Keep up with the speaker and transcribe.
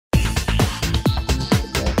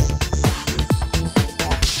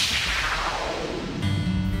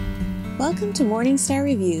Welcome to Morning Star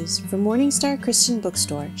Reviews from Morning Star Christian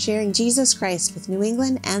Bookstore, sharing Jesus Christ with New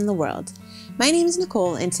England and the world. My name is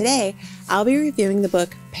Nicole, and today I'll be reviewing the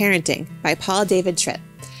book Parenting by Paul David Tripp.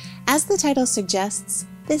 As the title suggests,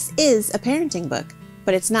 this is a parenting book,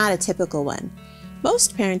 but it's not a typical one.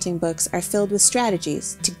 Most parenting books are filled with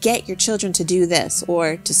strategies to get your children to do this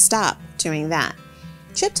or to stop doing that.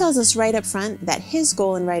 Tripp tells us right up front that his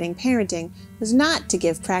goal in writing Parenting was not to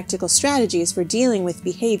give practical strategies for dealing with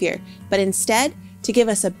behavior, but instead to give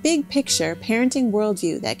us a big picture parenting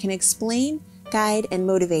worldview that can explain, guide, and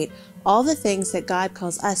motivate all the things that God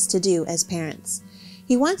calls us to do as parents.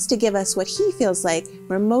 He wants to give us what he feels like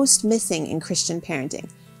we're most missing in Christian parenting,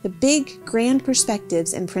 the big, grand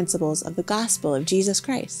perspectives and principles of the gospel of Jesus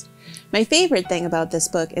Christ. My favorite thing about this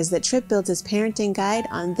book is that Tripp builds his parenting guide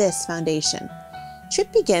on this foundation.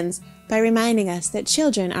 Tripp begins by reminding us that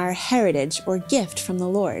children are a heritage or gift from the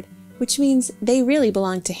Lord, which means they really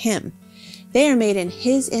belong to Him. They are made in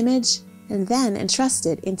His image and then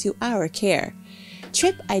entrusted into our care.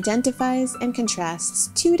 Tripp identifies and contrasts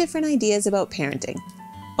two different ideas about parenting: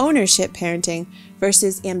 ownership parenting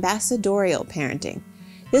versus ambassadorial parenting.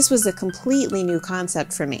 This was a completely new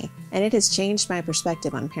concept for me, and it has changed my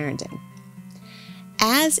perspective on parenting.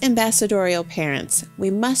 As ambassadorial parents, we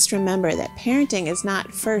must remember that parenting is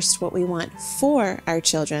not first what we want for our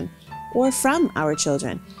children or from our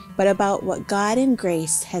children, but about what God in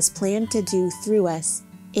grace has planned to do through us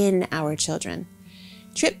in our children.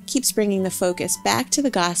 Tripp keeps bringing the focus back to the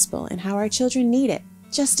gospel and how our children need it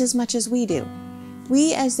just as much as we do.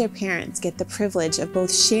 We as their parents get the privilege of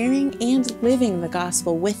both sharing and living the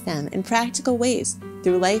gospel with them in practical ways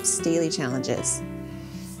through life's daily challenges.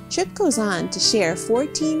 Tripp goes on to share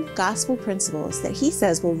 14 gospel principles that he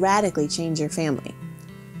says will radically change your family: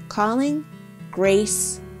 calling,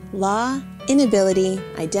 grace, law, inability,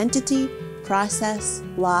 identity, process,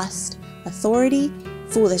 lost, authority,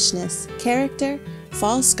 foolishness, character,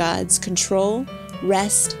 false gods, control,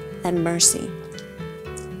 rest, and mercy.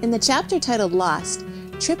 In the chapter titled Lost,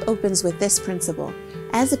 Tripp opens with this principle: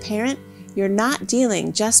 as a parent, you're not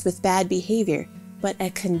dealing just with bad behavior, but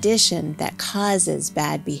a condition that causes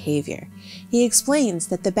bad behavior. He explains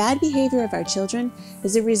that the bad behavior of our children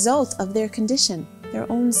is a result of their condition, their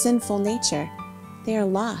own sinful nature. They are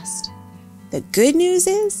lost. The good news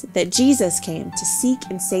is that Jesus came to seek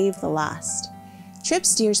and save the lost. Tripp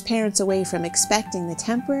steers parents away from expecting the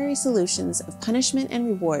temporary solutions of punishment and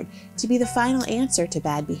reward to be the final answer to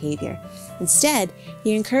bad behavior. Instead,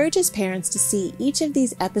 he encourages parents to see each of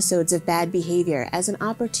these episodes of bad behavior as an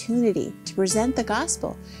opportunity to present the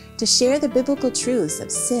gospel, to share the biblical truths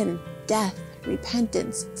of sin, death,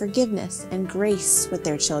 repentance, forgiveness, and grace with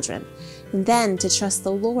their children, and then to trust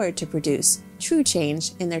the Lord to produce true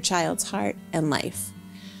change in their child's heart and life.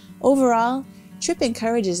 Overall, Tripp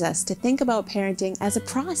encourages us to think about parenting as a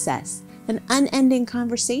process, an unending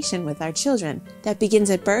conversation with our children that begins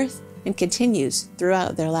at birth and continues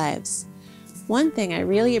throughout their lives. One thing I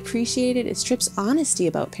really appreciated is Tripp's honesty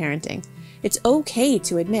about parenting. It's okay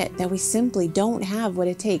to admit that we simply don't have what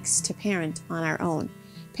it takes to parent on our own.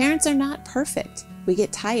 Parents are not perfect. We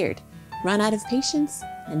get tired, run out of patience,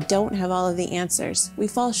 and don't have all of the answers. We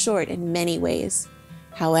fall short in many ways.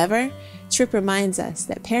 However, Tripp reminds us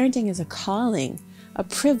that parenting is a calling, a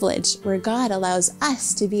privilege where God allows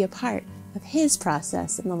us to be a part of His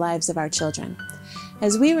process in the lives of our children.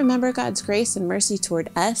 As we remember God's grace and mercy toward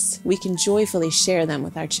us, we can joyfully share them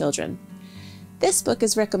with our children. This book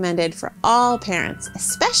is recommended for all parents,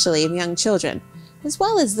 especially of young children, as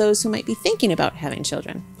well as those who might be thinking about having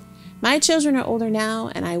children. My children are older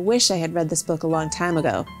now, and I wish I had read this book a long time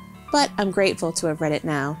ago, but I'm grateful to have read it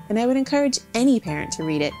now, and I would encourage any parent to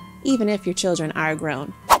read it, even if your children are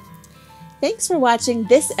grown. Thanks for watching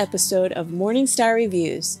this episode of Morning Star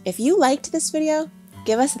Reviews. If you liked this video,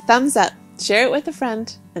 give us a thumbs up, share it with a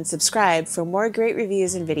friend, and subscribe for more great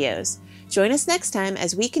reviews and videos. Join us next time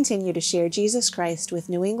as we continue to share Jesus Christ with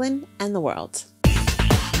New England and the world.